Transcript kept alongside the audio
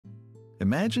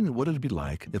Imagine what it'd be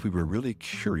like if we were really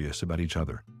curious about each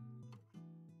other.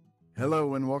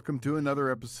 Hello, and welcome to another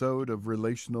episode of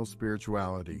Relational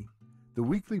Spirituality, the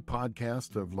weekly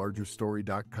podcast of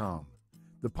largerstory.com,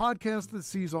 the podcast that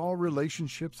sees all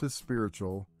relationships as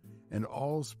spiritual and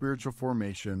all spiritual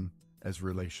formation as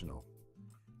relational.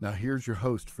 Now, here's your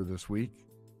host for this week,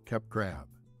 Crabb.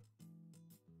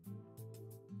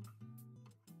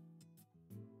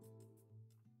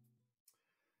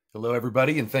 Hello,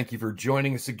 everybody, and thank you for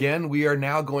joining us again. We are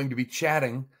now going to be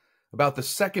chatting about the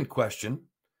second question,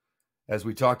 as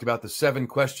we talked about the 7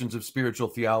 questions of spiritual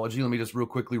theology. Let me just real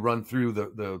quickly run through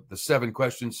the 7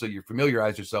 questions so you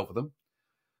familiarize yourself with them.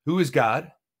 Who is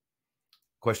God?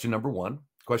 Question number 1.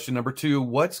 Question number 2,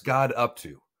 what's God up to?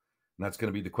 And that's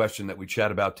going to be the question that we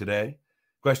chat about today.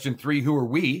 Question 3, who are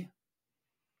we?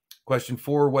 Question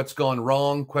 4, what's gone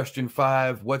wrong? Question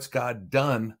 5, what's God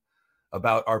done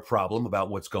about our problem, about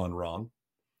what's gone wrong?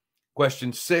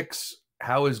 Question 6,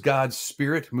 how is God's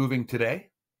Spirit moving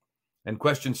today? And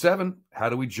question 7, how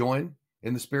do we join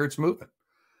in the Spirit's movement?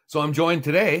 So I'm joined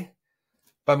today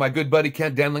by my good buddy,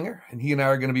 Kent Denlinger, and he and I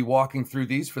are going to be walking through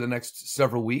these for the next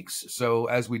several weeks. So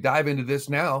as we dive into this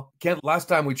now, Kent, last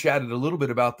time we chatted a little bit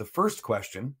about the first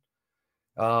question.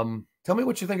 Tell me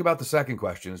what you think about the second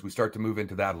question as we start to move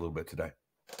into that a little bit today.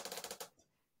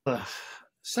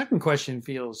 Second question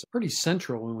feels pretty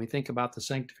central when we think about the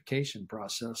sanctification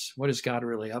process. What is God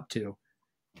really up to?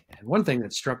 And one thing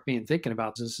that struck me in thinking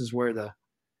about this is where the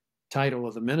title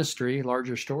of the ministry,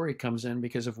 Larger Story, comes in,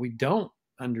 because if we don't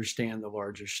understand the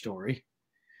larger story,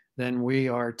 then we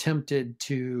are tempted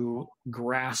to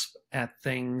grasp at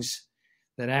things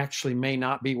that actually may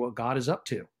not be what God is up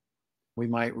to. We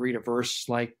might read a verse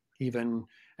like, even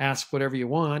ask whatever you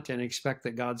want and expect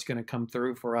that God's going to come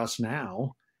through for us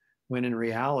now, when in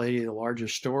reality, the larger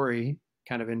story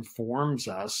kind of informs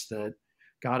us that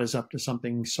God is up to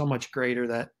something so much greater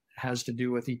that has to do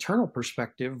with eternal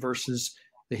perspective versus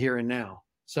the here and now.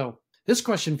 So this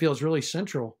question feels really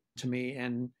central to me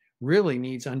and really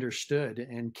needs understood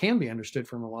and can be understood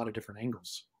from a lot of different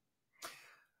angles.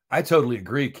 I totally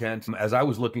agree, Kent. As I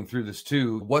was looking through this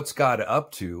too, what's God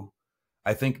up to?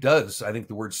 I think the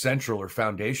word central or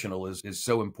foundational is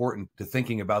so important to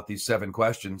thinking about these 7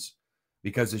 questions.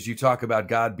 Because as you talk about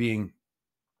God being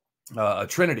a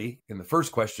Trinity in the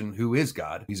first question, who is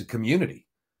God? He's a community,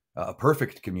 a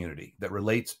perfect community that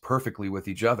relates perfectly with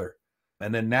each other.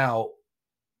 And then now,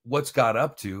 what's God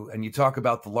up to? And you talk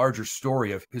about the larger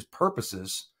story of his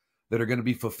purposes that are going to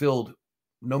be fulfilled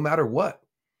no matter what.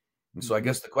 And so I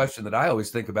guess the question that I always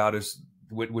think about is,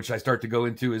 which I start to go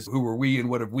into, is who are we and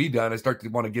what have we done? I start to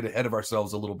want to get ahead of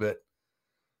ourselves a little bit.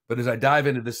 But as I dive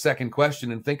into the second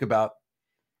question and think about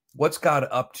what's God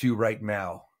up to right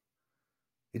now,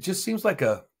 it just seems like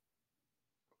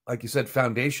like you said,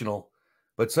 foundational,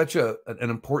 but such an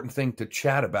important thing to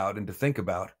chat about and to think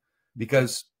about,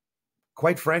 because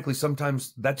quite frankly,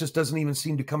 sometimes that just doesn't even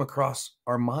seem to come across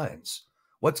our minds.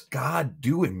 What's God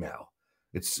doing now?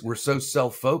 We're so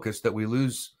self-focused that we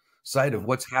lose sight of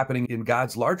what's happening in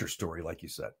God's larger story, like you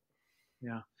said.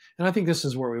 Yeah. And I think this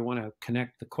is where we want to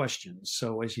connect the questions.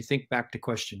 So as you think back to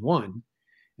question 1,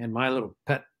 and my little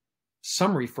pet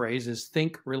summary phrase is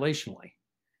think relationally.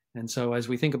 And so as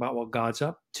we think about what God's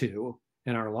up to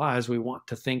in our lives, we want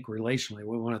to think relationally.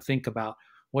 We want to think about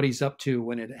what he's up to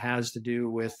when it has to do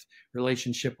with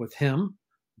relationship with him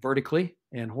vertically,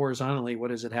 and horizontally,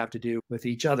 what does it have to do with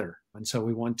each other? And so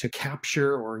we want to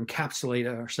capture or encapsulate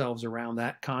ourselves around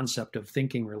that concept of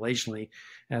thinking relationally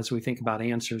as we think about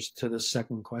answers to this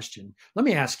second question. Let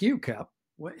me ask you, Kep,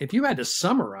 if you had to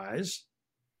summarize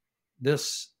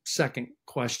this second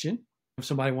question, if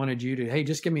somebody wanted you to, hey,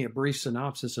 just give me a brief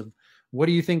synopsis of what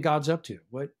do you think God's up to?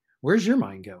 Where's your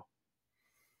mind go?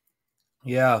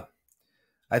 Yeah,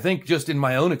 I think just in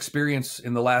my own experience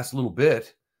in the last little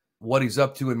bit, what he's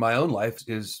up to in my own life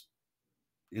is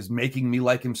making me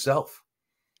like himself.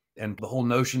 And the whole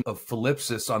notion of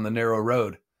philipsis on the narrow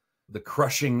road, the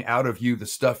crushing out of you the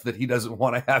stuff that he doesn't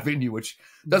want to have in you, which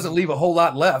doesn't leave a whole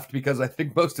lot left, because I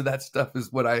think most of that stuff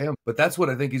is what I am. But that's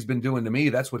what I think he's been doing to me.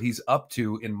 That's what he's up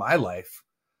to in my life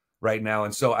right now.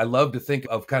 And so I love to think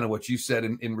of kind of what you said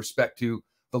in respect to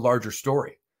the larger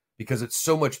story, because it's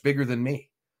so much bigger than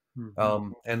me.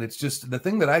 Mm-hmm. And it's just the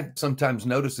thing that I sometimes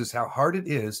notice is how hard it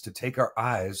is to take our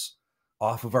eyes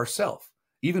off of ourselves,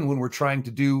 even when we're trying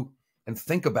to do and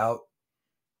think about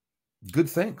good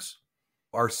things.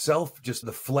 Ourself, just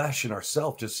the flesh in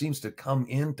ourself just seems to come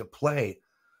into play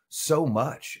so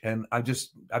much. And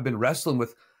I've been wrestling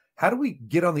with, how do we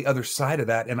get on the other side of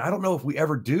that? And I don't know if we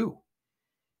ever do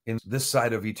in this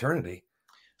side of eternity.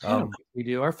 We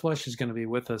do. Our flesh is going to be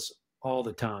with us all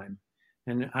the time.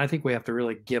 And I think we have to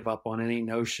really give up on any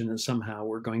notion that somehow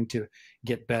we're going to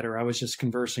get better. I was just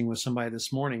conversing with somebody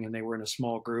this morning, and they were in a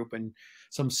small group, and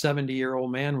some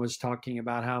 70-year-old man was talking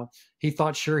about how he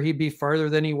thought sure he'd be further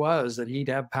than he was, that he'd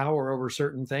have power over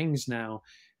certain things now.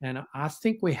 And I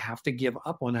think we have to give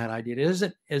up on that idea. It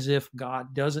isn't as if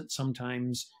God doesn't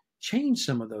sometimes change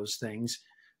some of those things.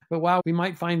 But while we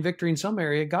might find victory in some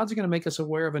area, God's going to make us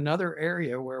aware of another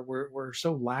area where we're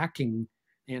so lacking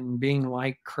in being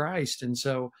like Christ. And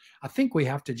so I think we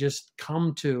have to just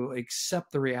come to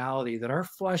accept the reality that our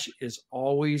flesh is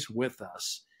always with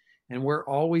us. And we're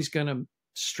always going to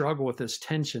struggle with this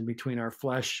tension between our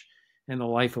flesh and the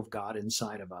life of God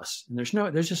inside of us. And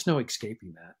there's just no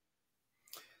escaping that.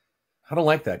 I don't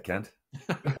like that, Kent.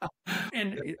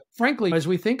 And frankly, as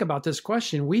we think about this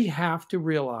question, we have to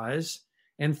realize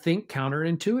and think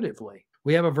counterintuitively.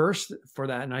 We have a verse for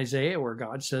that in Isaiah where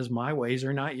God says, my ways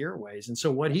are not your ways. And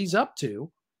so what he's up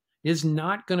to is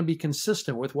not going to be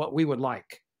consistent with what we would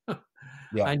like.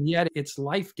 Yeah. And yet it's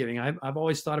life-giving. I've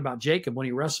always thought about Jacob when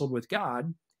he wrestled with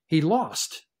God, he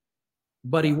lost,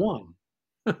 but he won.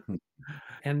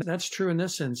 And that's true in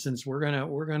this instance. We're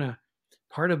gonna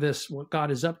part of this, what God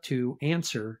is up to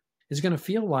answer is going to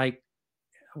feel like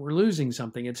we're losing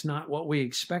something. It's not what we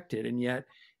expected. And yet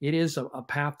it is a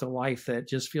path to life that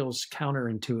just feels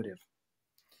counterintuitive.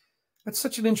 That's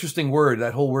such an interesting word,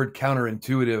 that whole word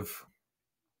counterintuitive.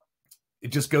 It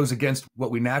just goes against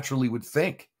what we naturally would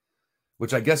think,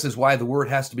 which I guess is why the word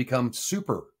has to become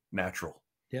supernatural.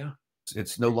 Yeah.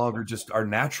 It's no longer just our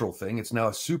natural thing. It's now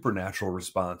a supernatural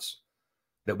response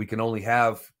that we can only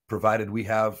have provided we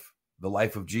have the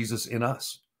life of Jesus in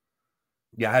us.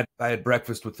 Yeah, I had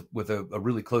breakfast with a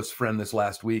really close friend this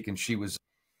last week, and she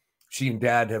and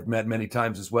Dad have met many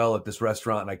times as well at this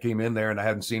restaurant. And I came in there and I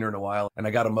hadn't seen her in a while, and I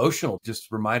got emotional.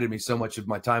 Just reminded me so much of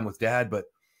my time with Dad. But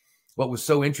what was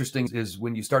so interesting is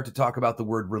when you start to talk about the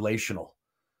word relational,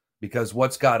 because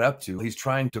what's God up to? He's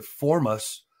trying to form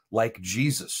us like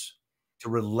Jesus, to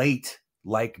relate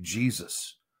like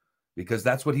Jesus, because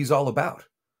that's what he's all about.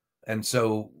 And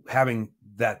so having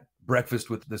that breakfast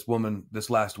with this woman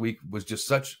this last week was just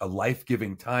such a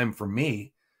life-giving time for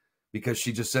me, because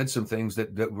she just said some things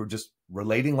that were just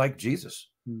relating like Jesus,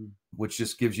 which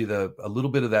just gives you a little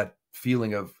bit of that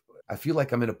feeling of, I feel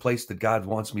like I'm in a place that God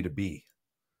wants me to be.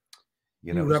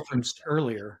 You referenced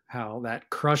earlier how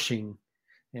that crushing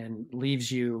and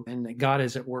leaves you, and that God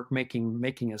is at work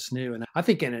making us new. And I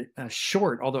think in a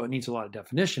short, although it needs a lot of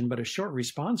definition, but a short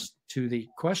response to the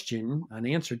question, an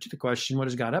answer to the question, what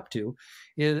is God up to,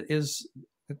 is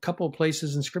a couple of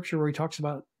places in Scripture where he talks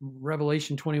about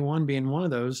Revelation 21 being one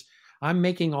of those. I'm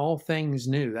making all things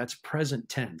new. That's present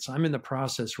tense. I'm in the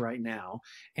process right now.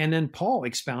 And then Paul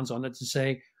expounds on it to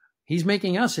say, he's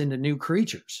making us into new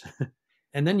creatures.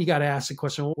 And then you got to ask the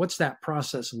question, well, what's that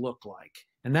process look like?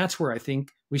 And that's where I think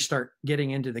we start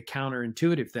getting into the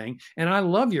counterintuitive thing. And I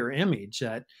love your image,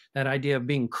 that idea of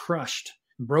being crushed,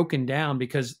 broken down,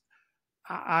 because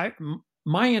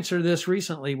my answer to this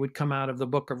recently would come out of the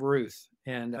book of Ruth.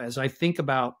 And as I think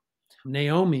about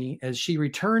Naomi, as she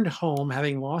returned home,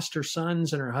 having lost her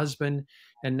sons and her husband,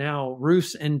 and now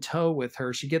Ruth's in tow with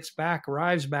her, she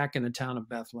arrives back in the town of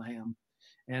Bethlehem.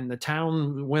 And the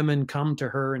town women come to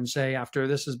her and say, after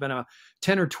this has been a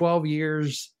 10 or 12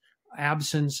 years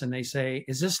absence, and they say,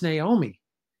 is this Naomi?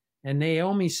 And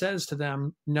Naomi says to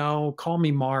them, no, call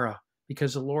me Mara,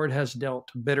 because the Lord has dealt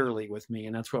bitterly with me.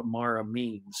 And that's what Mara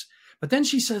means. But then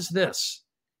she says this,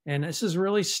 and this has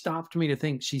really stopped me to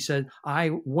think. She said,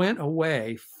 I went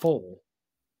away full,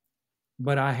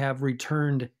 but I have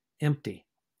returned empty.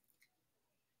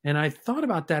 And I thought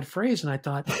about that phrase, and I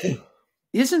thought,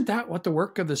 isn't that what the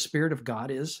work of the Spirit of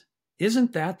God is?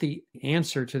 Isn't that the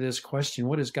answer to this question?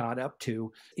 What is God up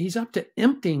to? He's up to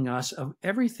emptying us of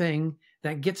everything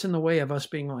that gets in the way of us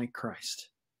being like Christ.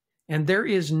 And there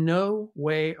is no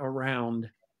way around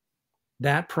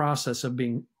that process of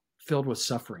being filled with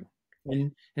suffering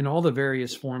in all the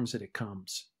various forms that it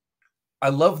comes. I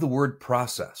love the word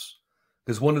process,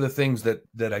 because one of the things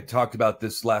that I talked about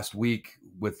this last week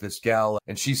with this gal,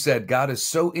 and she said, God is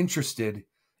so interested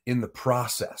in the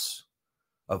process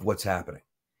of what's happening.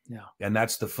 Yeah. And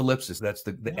that's the philipsis. That's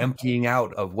the emptying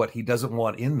out of what he doesn't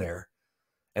want in there.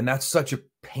 And that's such a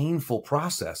painful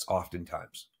process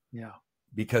oftentimes. Yeah.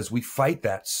 Because we fight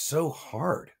that so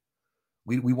hard.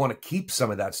 We want to keep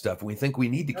some of that stuff. And we think we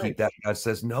need to keep that. God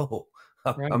says, no,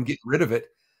 I'm getting rid of it.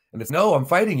 And it's, no, I'm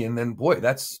fighting it. And then, boy,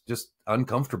 that's just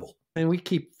uncomfortable. And we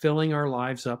keep filling our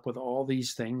lives up with all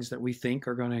these things that we think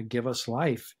are going to give us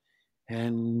life.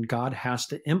 And God has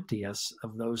to empty us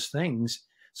of those things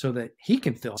so that he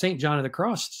can fill. St. John of the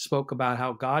Cross spoke about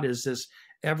how God is this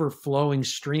ever flowing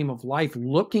stream of life,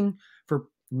 looking for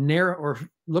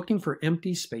looking for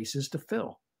empty spaces to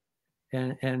fill.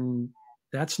 And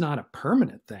that's not a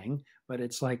permanent thing, but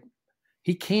it's like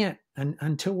he can't,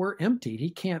 until we're emptied, he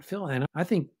can't fill. And I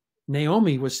think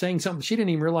Naomi was saying something. She didn't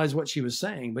even realize what she was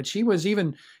saying, but she was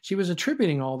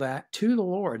attributing all that to the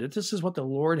Lord, that this is what the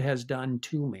Lord has done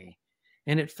to me.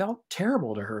 And it felt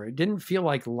terrible to her. It didn't feel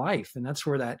like life. And that's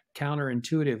where that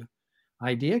counterintuitive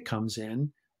idea comes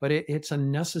in, but it's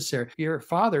unnecessary. Your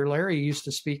father, Larry, used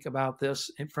to speak about this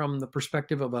from the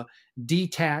perspective of a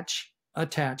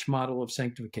attach model of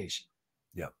sanctification.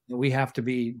 Yeah. We have to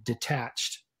be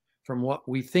detached from what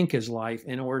we think is life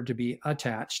in order to be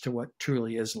attached to what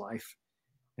truly is life.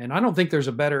 And I don't think there's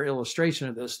a better illustration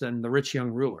of this than the rich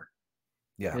young ruler.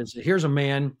 Yeah. Here's a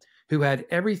man who had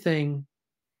everything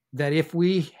that if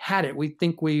we had it, we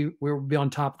think we would be on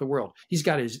top of the world. He's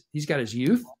got his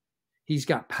youth, he's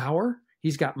got power,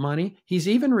 he's got money, he's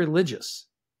even religious.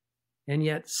 And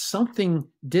yet something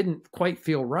didn't quite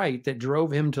feel right that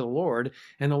drove him to the Lord.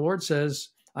 And the Lord says,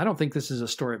 I don't think this is a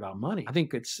story about money. I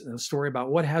think it's a story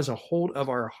about what has a hold of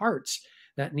our hearts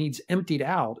that needs emptied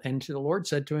out. And the Lord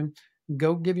said to him,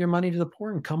 go give your money to the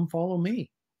poor and come follow me.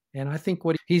 And I think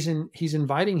what he's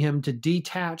inviting him to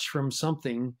detach from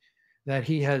something that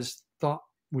he has thought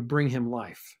would bring him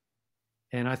life.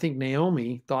 And I think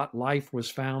Naomi thought life was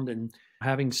found in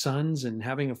having sons and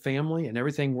having a family and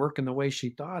everything working the way she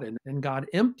thought. And God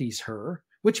empties her,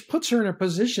 which puts her in a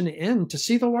position to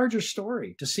see the larger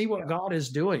story, to see what God is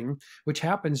doing, which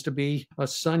happens to be a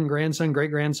son, grandson,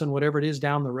 great-grandson, whatever it is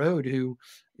down the road, who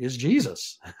is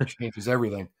Jesus. Changes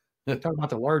everything. Talk about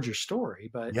the larger story,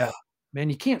 but yeah, man,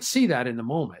 you can't see that in the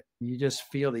moment. You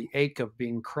just feel the ache of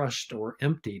being crushed or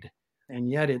emptied. And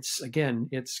yet it's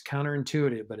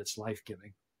counterintuitive, but it's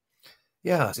life-giving.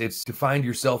 Yeah, it's to find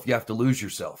yourself, you have to lose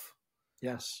yourself.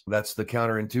 Yes. That's the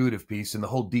counterintuitive piece. And the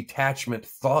whole detachment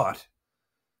thought,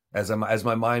 as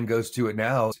my mind goes to it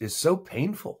now, is so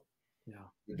painful. Yeah.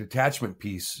 The detachment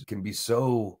piece can be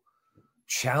so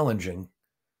challenging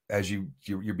as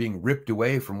you're being ripped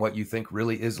away from what you think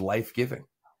really is life-giving.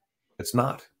 It's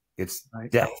not. It's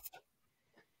death.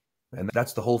 And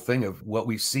that's the whole thing of what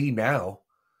we see now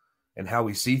and how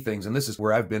we see things. And this is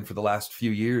where I've been for the last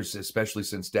few years, especially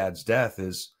since Dad's death,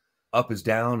 is up is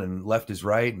down and left is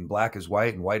right and black is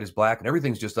white and white is black. And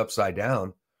everything's just upside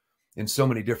down in so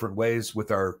many different ways with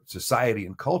our society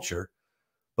and culture,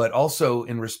 but also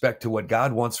in respect to what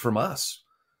God wants from us.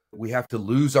 We have to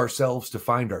lose ourselves to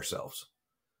find ourselves.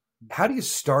 How do you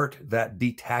start that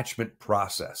detachment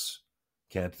process,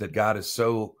 Kent, that God is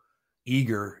so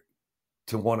eager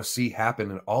to want to see happen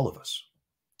in all of us?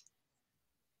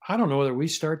 I don't know whether we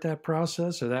start that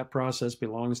process or that process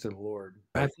belongs to the Lord.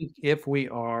 Right. I think if we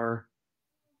are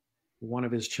one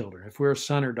of his children, if we're a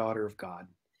son or daughter of God,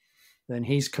 then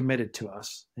he's committed to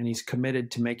us and he's committed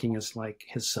to making us like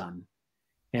his son.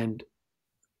 And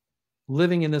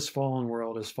living in this fallen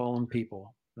world as fallen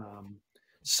people,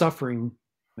 suffering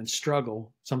and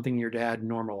struggle, something your dad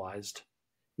normalized,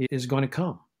 is going to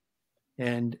come.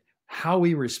 And how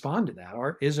we respond to that,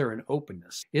 or is there an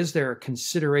openness? Is there a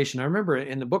consideration? I remember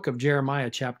in the book of Jeremiah,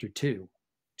 chapter 2,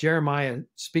 Jeremiah,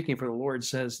 speaking for the Lord,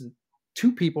 says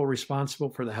two people responsible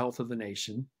for the health of the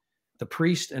nation, the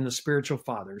priest and the spiritual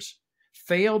fathers,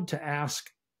 failed to ask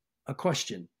a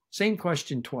question, same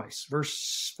question twice,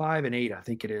 verse 5 and 8, I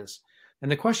think it is.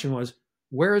 And the question was,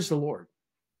 where is the Lord?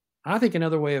 I think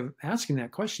another way of asking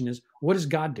that question is, what is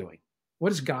God doing?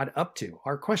 What is God up to?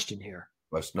 Our question here.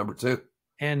 Question number 2.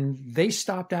 And they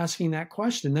stopped asking that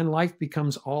question. Then life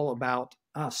becomes all about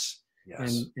us.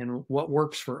 Yes. and what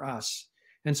works for us.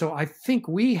 And so I think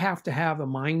we have to have a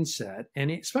mindset, and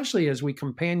especially as we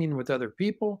companion with other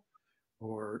people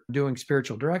or doing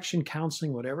spiritual direction,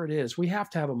 counseling, whatever it is, we have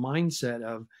to have a mindset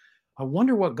of, I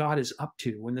wonder what God is up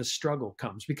to when this struggle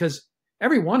comes. Because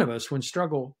every one of us, when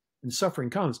struggle and suffering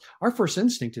comes, our first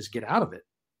instinct is get out of it,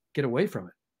 get away from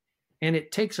it. And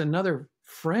it takes another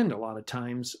friend a lot of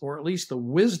times, or at least the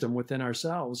wisdom within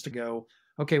ourselves, to go,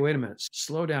 okay, wait a minute,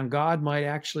 slow down. God might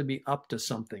actually be up to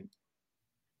something.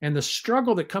 And the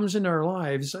struggle that comes into our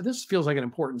lives, this feels like an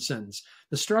important sentence.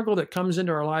 The struggle that comes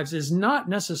into our lives is not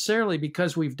necessarily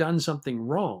because we've done something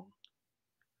wrong,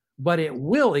 but it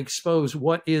will expose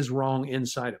what is wrong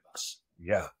inside of us.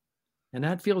 Yeah. And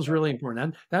that feels really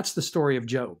important. That's the story of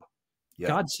Job. Yeah.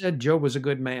 God said Job was a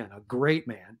good man, a great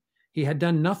man. He had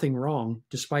done nothing wrong,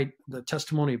 despite the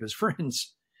testimony of his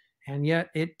friends. And yet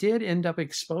it did end up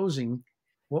exposing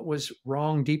what was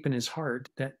wrong deep in his heart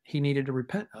that he needed to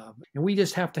repent of. And we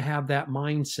just have to have that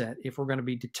mindset if we're going to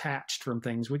be detached from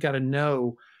things. We got to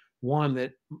know, one,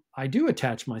 that I do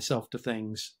attach myself to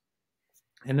things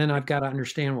And then I've got to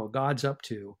understand what God's up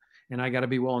to. And I got to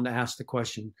be willing to ask the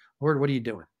question, Lord, what are you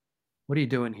doing? What are you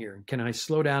doing here? Can I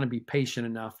slow down and be patient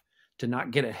enough to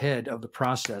not get ahead of the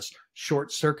process,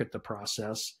 short circuit the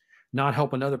process, not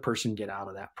help another person get out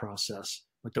of that process,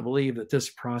 but to believe that this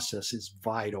process is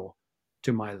vital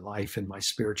to my life and my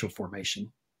spiritual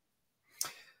formation.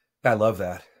 I love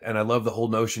that. And I love the whole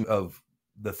notion of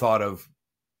the thought of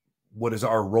what is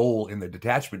our role in the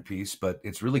detachment piece, but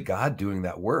it's really God doing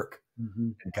that work.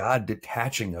 Mm-hmm. And God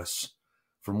detaching us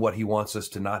from what he wants us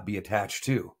to not be attached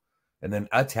to, and then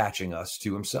attaching us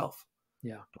to himself.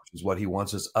 Yeah. Which is what he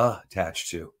wants us attached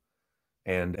to.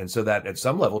 And so that at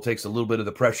some level takes a little bit of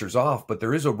the pressures off, but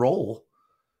there is a role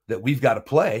that we've got to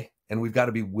play, and we've got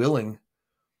to be willing.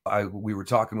 We were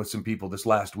talking with some people this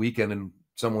last weekend, and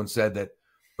someone said that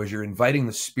as you're inviting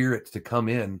the Spirit to come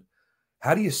in,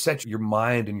 how do you set your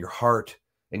mind and your heart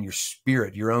and your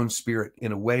spirit, your own spirit,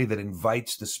 in a way that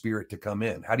invites the Spirit to come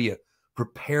in? How do you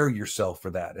prepare yourself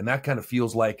for that? And that kind of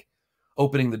feels like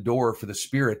opening the door for the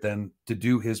Spirit then to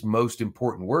do his most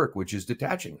important work, which is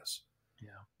detaching us. Yeah.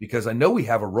 Because I know we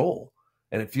have a role,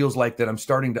 and it feels like that I'm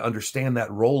starting to understand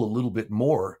that role a little bit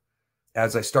more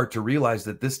as I start to realize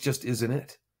that this just isn't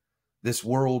it. This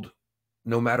world,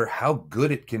 no matter how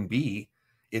good it can be,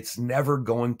 it's never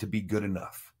going to be good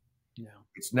enough. Yeah.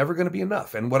 It's never going to be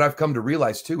enough. And what I've come to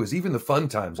realize too is even the fun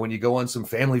times when you go on some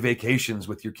family vacations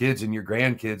with your kids and your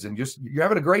grandkids and just you're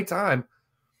having a great time,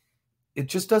 it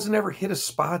just doesn't ever hit a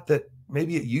spot that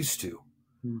maybe it used to.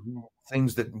 Mm-hmm.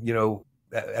 Things that,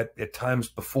 at times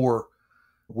before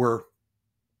were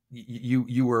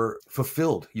you were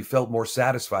fulfilled. You felt more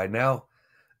satisfied now.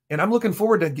 And I'm looking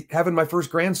forward to having my first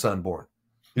grandson born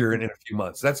here in a few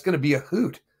months. That's going to be a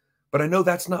hoot. But I know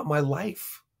that's not my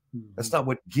life. Mm-hmm. That's not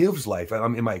what gives life.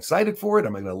 Am I excited for it?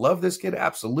 Am I going to love this kid?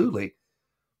 Absolutely.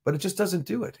 But it just doesn't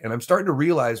do it. And I'm starting to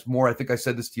realize more. I think I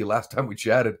said this to you last time we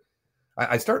chatted.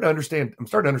 I'm starting to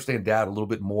understand Dad a little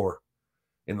bit more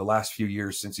in the last few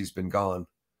years since he's been gone,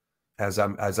 as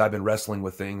I've been wrestling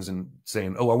with things and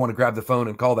saying, oh, I want to grab the phone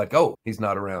and call that. Oh, he's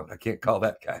not around. I can't call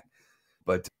that guy.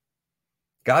 But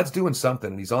God's doing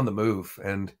something and he's on the move.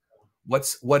 And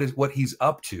what he's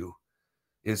up to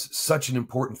is such an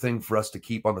important thing for us to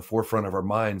keep on the forefront of our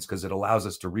minds, because it allows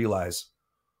us to realize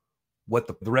what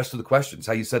the rest of the questions,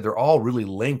 how you said they're all really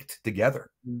linked together.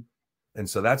 Mm-hmm. And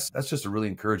so that's just a really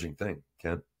encouraging thing,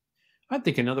 Kent. I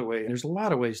think another way, there's a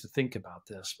lot of ways to think about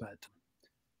this, but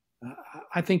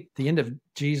I think the end of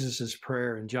Jesus's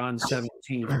prayer in John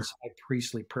 17, his high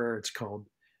priestly prayer, it's called,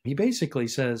 he basically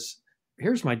says,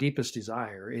 here's my deepest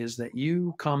desire, is that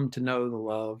you come to know the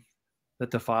love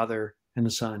that the Father and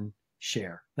the Son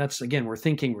share. That's, again, we're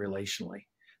thinking relationally,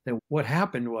 that what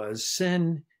happened was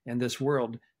sin and this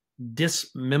world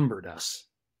dismembered us.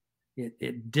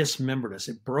 It dismembered us.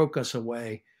 It broke us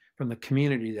away from the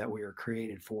community that we were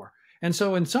created for. And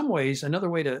so in some ways, another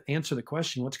way to answer the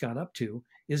question, what's God up to,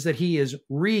 is that he is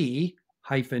remembering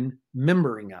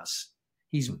us.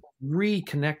 He's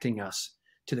reconnecting us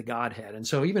to the Godhead. And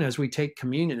so even as we take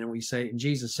communion and we say, and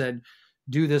Jesus said,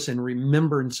 do this in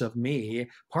remembrance of me.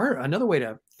 Another way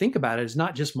to think about it is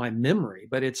not just my memory,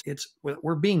 but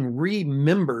we're being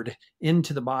remembered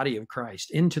into the body of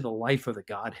Christ, into the life of the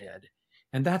Godhead.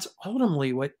 And that's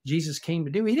ultimately what Jesus came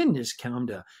to do. He didn't just come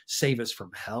to save us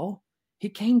from hell. He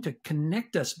came to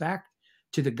connect us back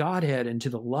to the Godhead and to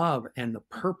the love and the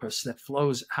purpose that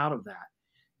flows out of that.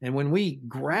 And when we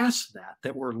grasp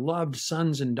that we're loved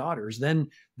sons and daughters, then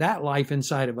that life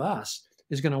inside of us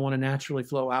is going to want to naturally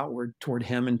flow outward toward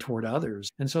him and toward others.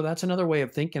 And so that's another way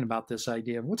of thinking about this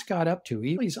idea of what's God up to?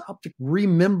 He's up to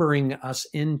remembering us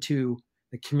into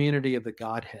the community of the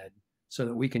Godhead so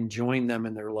that we can join them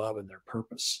in their love and their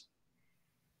purpose.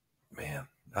 Man,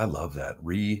 I love that.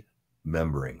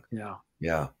 Remembering. Yeah.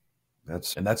 Yeah.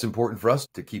 That's important for us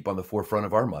to keep on the forefront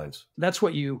of our minds. That's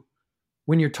what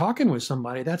when you're talking with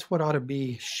somebody, that's what ought to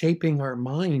be shaping our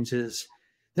minds is,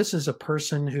 this is a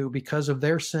person who, because of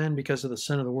their sin, because of the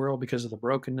sin of the world, because of the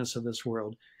brokenness of this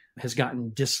world, has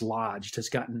gotten dislodged,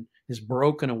 is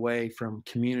broken away from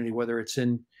community, whether it's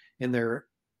in their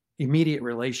immediate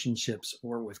relationships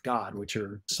or with God, which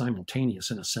are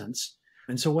simultaneous in a sense.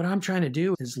 And so what I'm trying to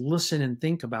do is listen and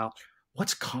think about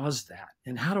what's caused that,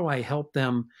 and how do I help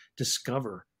them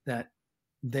discover that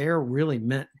they're really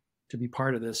meant to be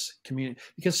part of this community,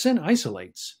 because sin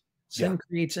isolates. Sin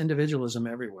creates individualism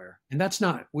everywhere. And that's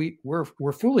not,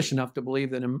 we're foolish enough to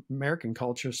believe that in American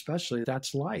culture, especially,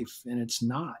 that's life. And it's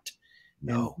not.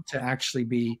 No. And to actually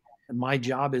be, my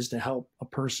job is to help a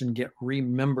person get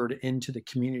remembered into the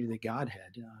community of the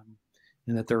Godhead,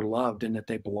 and that they're loved and that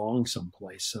they belong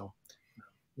someplace. So,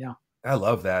 yeah. I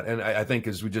love that. And I think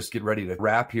as we just get ready to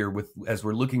wrap here as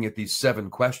we're looking at these 7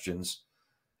 questions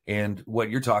and what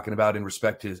you're talking about in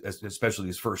respect to, especially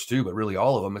these first 2, but really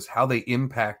all of them, is how they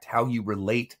impact how you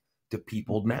relate to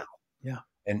people now. Yeah.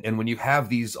 And when you have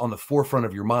these on the forefront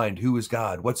of your mind, who is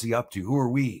God? What's he up to? Who are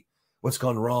we? What's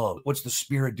gone wrong? What's the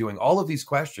Spirit doing? All of these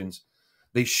questions,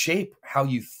 they shape how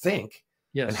you think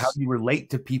and how you relate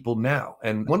to people now.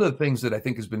 And one of the things that I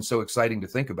think has been so exciting to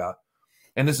think about,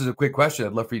 and this is a quick question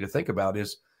I'd love for you to think about,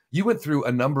 is you went through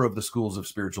a number of the schools of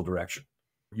spiritual direction.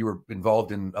 You were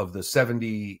involved in, of the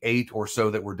 78 or so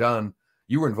that were done,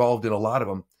 you were involved in a lot of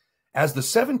them. As the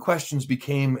 7 questions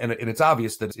became, and it's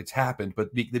obvious that it's happened,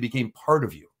 but they became part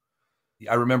of you.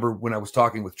 I remember when I was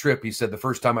talking with Tripp, he said the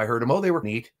first time I heard him, oh, they were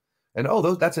neat. And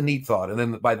that's a neat thought. And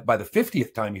then by the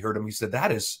 50th time he heard him, he said,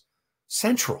 that is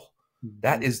central.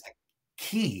 That is the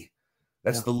key.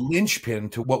 That's the linchpin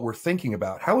to what we're thinking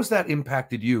about. How has that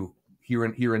impacted you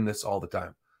hearing this all the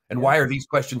time? And why are these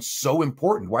questions so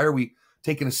important? Why are we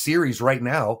taking a series right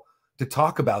now to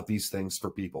talk about these things for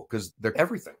people? Because they're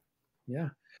everything. Yeah.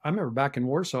 I remember back in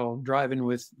Warsaw driving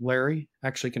with Larry,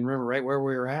 actually can remember right where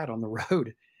we were at on the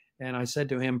road. And I said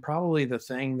to him, probably the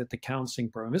thing that the counseling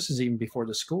program, this is even before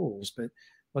the schools, but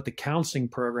what the counseling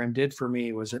program did for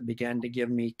me was it began to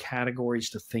give me categories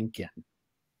to think in.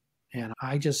 And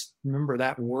I just remember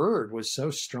that word was so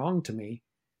strong to me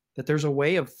that there's a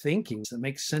way of thinking that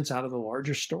makes sense out of the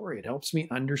larger story. It helps me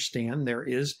understand there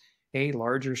is a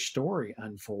larger story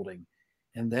unfolding.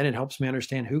 And then it helps me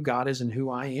understand who God is and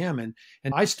who I am. And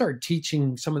I started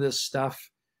teaching some of this stuff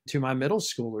to my middle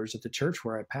schoolers at the church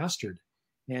where I pastored.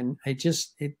 And it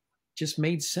just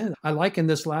made sense. I likened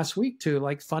this last week to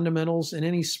like fundamentals in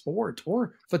any sport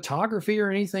or photography or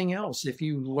anything else. If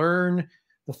you learn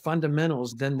the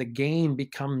fundamentals, then the game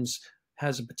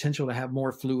has a potential to have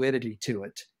more fluidity to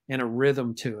it and a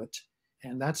rhythm to it.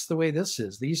 And that's the way this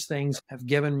is. These things have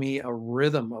given me a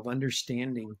rhythm of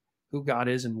understanding who God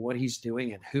is and what he's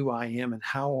doing and who I am and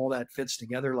how all that fits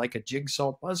together like a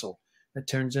jigsaw puzzle that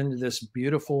turns into this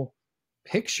beautiful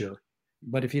picture.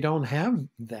 But if you don't have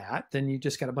that, then you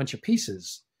just got a bunch of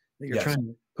pieces that you're trying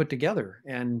to put together.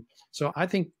 And so I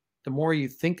think the more you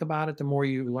think about it, the more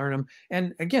you learn them.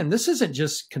 And again, this isn't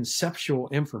just conceptual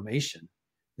information.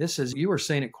 This is, you were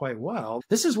saying it quite well.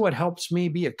 This is what helps me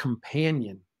be a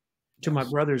companion to my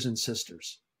brothers and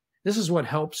sisters. This is what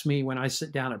helps me when I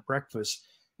sit down at breakfast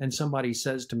and somebody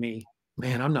says to me,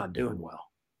 man, I'm not doing well.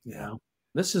 You know,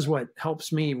 this is what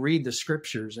helps me read the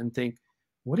scriptures and think,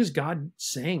 what is God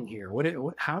saying here?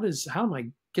 How am I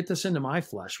get this into my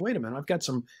flesh? Wait a minute, I've got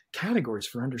some categories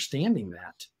for understanding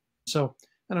that. So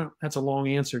I don't know, that's a long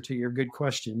answer to your good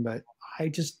question, but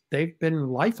they've been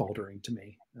life altering to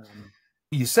me.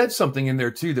 You said something in there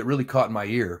too that really caught my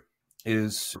ear,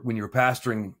 is when you were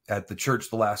pastoring at the church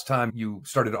the last time, you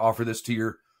started to offer this to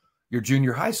your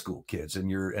junior high school kids and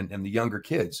the younger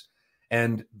kids.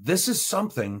 And this is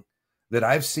something that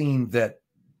I've seen that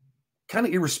kind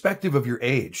of irrespective of your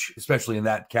age, especially in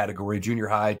that category, junior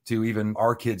high to even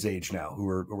our kids' age now, who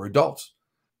are adults,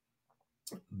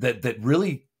 that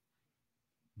really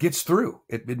gets through.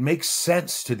 It makes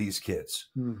sense to these kids.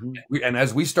 Mm-hmm. And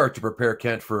as we start to prepare,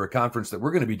 Kent, for a conference that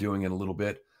we're going to be doing in a little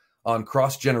bit on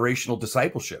cross-generational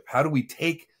discipleship, how do we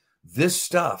take this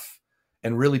stuff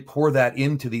and really pour that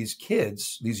into these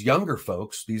kids, these younger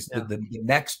folks, the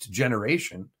next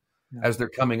generation as they're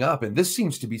coming up? And this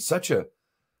seems to be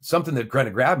something that kind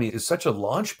of grabbed me, is such a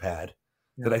launch pad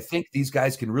that I think these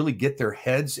guys can really get their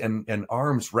heads and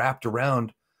arms wrapped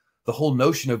around the whole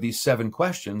notion of these 7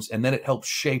 questions. And then it helps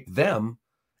shape them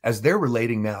as they're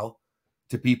relating now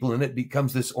to people. And it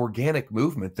becomes this organic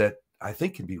movement that I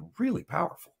think can be really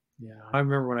powerful. Yeah. I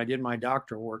remember when I did my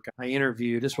doctoral work, I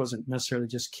interviewed, this wasn't necessarily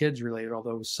just kids related,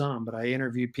 although it was some, but I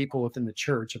interviewed people within the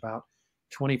church, about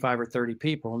 25 or 30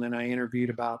 people. And then I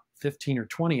interviewed about 15 or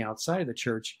 20 outside of the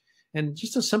church. And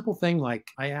just a simple thing, like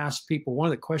I asked people, one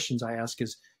of the questions I ask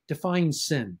is define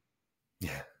sin.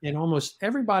 Yeah. And almost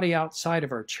everybody outside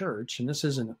of our church, and this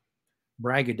isn't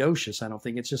braggadocious, I don't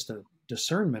think, it's just a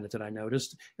discernment that I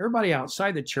noticed. Everybody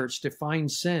outside the church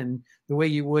defines sin the way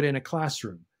you would in a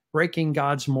classroom, breaking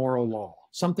God's moral law,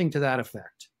 something to that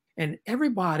effect. And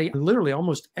everybody, literally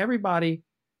almost everybody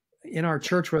in our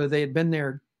church, whether they had been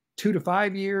there 2 to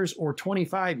 5 years or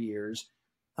 25 years,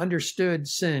 understood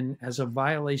sin as a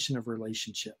violation of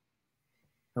relationship,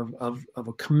 of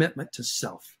a commitment to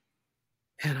self.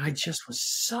 And I just was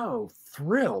so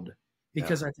thrilled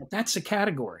because I thought that's a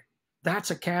category. That's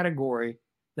a category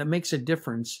that makes a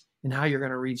difference in how you're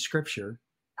going to read scripture,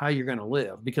 how you're going to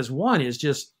live. Because one is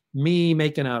just me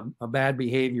making a bad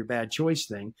behavior, bad choice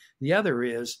thing. The other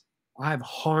is I've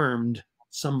harmed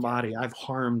somebody, I've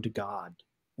harmed God.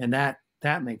 And that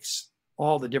makes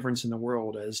all the difference in the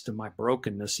world as to my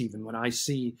brokenness, even when I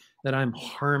see that I'm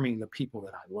harming the people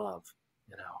that I love,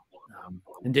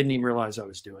 and didn't even realize I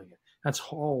was doing it. That's a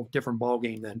whole different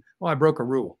ballgame than, oh, I broke a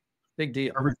rule. Big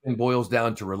deal. Everything boils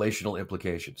down to relational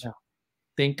implications. Yeah.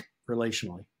 Think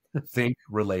relationally. Think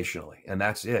relationally. And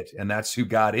that's it. And that's who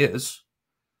God is.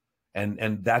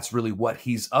 And that's really what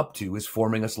he's up to, is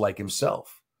forming us like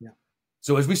himself. Yeah.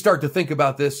 So as we start to think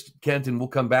about this, Kent, and we'll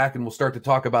come back and we'll start to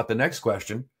talk about the next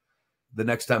question the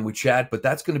next time we chat, but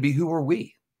that's going to be, who are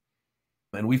we?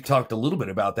 And we've talked a little bit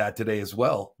about that today as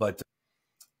well, but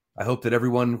I hope that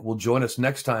everyone will join us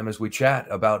next time as we chat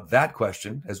about that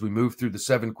question, as we move through the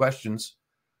 7 questions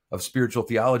of spiritual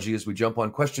theology, as we jump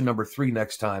on question number 3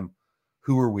 next time.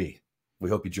 Who are we? We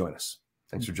hope you join us.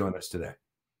 Thanks for joining us today.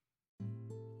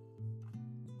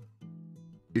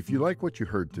 If you like what you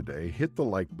heard today, hit the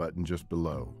like button just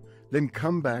below. Then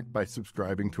come back by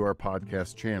subscribing to our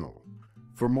podcast channel.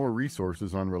 For more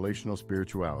resources on relational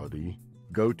spirituality,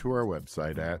 go to our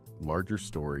website at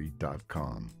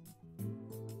largerstory.com.